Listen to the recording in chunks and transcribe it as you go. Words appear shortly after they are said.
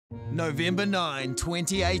November 9,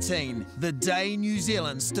 2018, the day New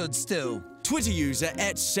Zealand stood still. Twitter user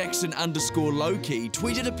 @Saxon_Lowkey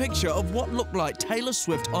tweeted a picture of what looked like Taylor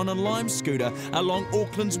Swift on a Lime scooter along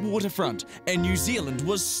Auckland's waterfront, and New Zealand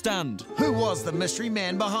was stunned. Who was the mystery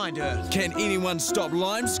man behind her? Can anyone stop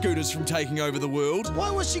Lime scooters from taking over the world? Why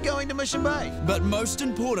was she going to Mission Bay? But most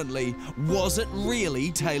importantly, was it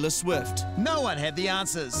really Taylor Swift? No one had the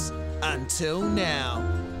answers. Until now.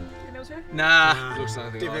 Nah, Looks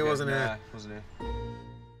like definitely wasn't her. Wasn't her.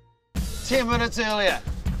 10 minutes earlier.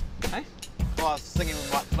 Hey? Well, I was thinking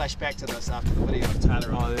we might flash back to this after the video of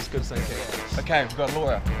Taylor. Oh, that's good thinking. Okay, we've got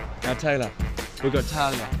Laura, our Taylor. We've got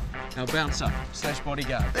Talia, our bouncer /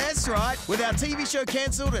 bodyguard. That's right. With our TV show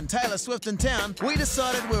cancelled and Taylor Swift in town, we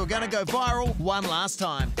decided we were going to go viral one last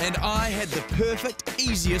time. And I had the perfect,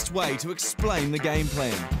 easiest way to explain the game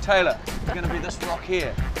plan. Taylor, we're going to be this rock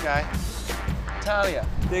here. Okay. Talia,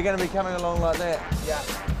 they're going to be coming along like that. Yeah.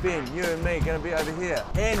 Ben, you and me are going to be over here.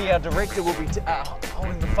 Andy, our director, will be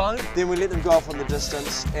holding the phone. Then we let them go off on the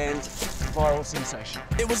distance and viral sensation.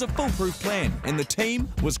 It was a foolproof plan, and the team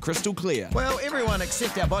was crystal clear. Well, everyone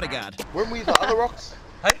except our bodyguard. Weren't we the other rocks?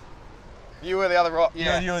 Hey? You were the other rock.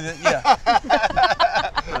 Yeah.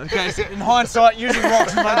 Okay, so in hindsight, using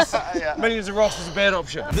rocks amongst millions of rocks was a bad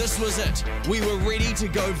option. This was it. We were ready to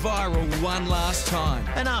go viral one last time.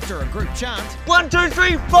 And after a group chant, 1, 2,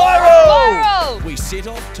 3, viral! We set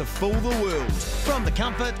off to fool the world. from the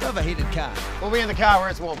comfort of a heated car. We'll be in the car where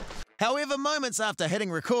it's warm. However, moments after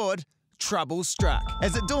hitting record, trouble struck.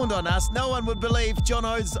 As it dawned on us, no one would believe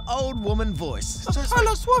Jono's old woman voice.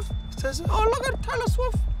 Taylor Swift! Oh, look at Taylor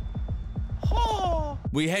Swift! Oh.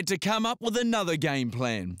 We had to come up with another game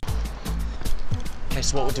plan. Okay,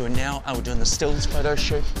 so what we're doing now, we're doing the stills photo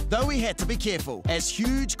shoot. Though we had to be careful, as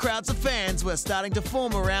huge crowds of fans were starting to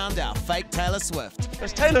form around our fake Taylor Swift.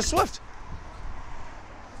 It's Taylor Swift!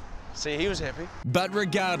 See, he was happy. But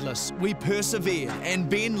regardless, we persevered and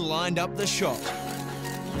Ben lined up the shot.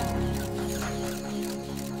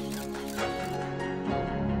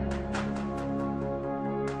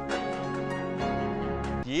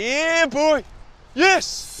 Yeah, boy!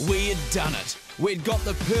 Yes! We had done it. We'd got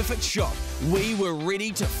the perfect shot. We were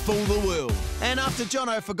ready to fool the world. And after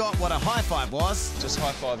Jono forgot what a high five was, Just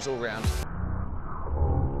high fives all round.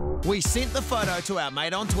 we sent the photo to our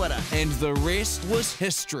mate on Twitter. And the rest was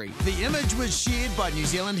history. The image was shared by New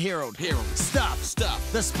Zealand Herald.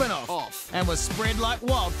 Stuff, the spin-off, Off. and was spread like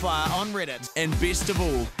wildfire on Reddit. And best of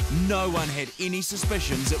all, no one had any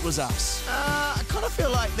suspicions it was us. I kind of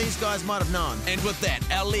feel like these guys might have known. And with that,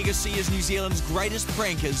 our legacy as New Zealand's greatest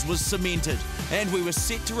prankers was cemented. And we were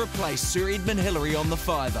set to replace Sir Edmund Hillary on the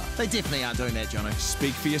Fiver. They definitely aren't doing that, Jono.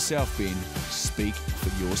 Speak for yourself, Ben. Speak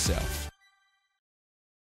for yourself.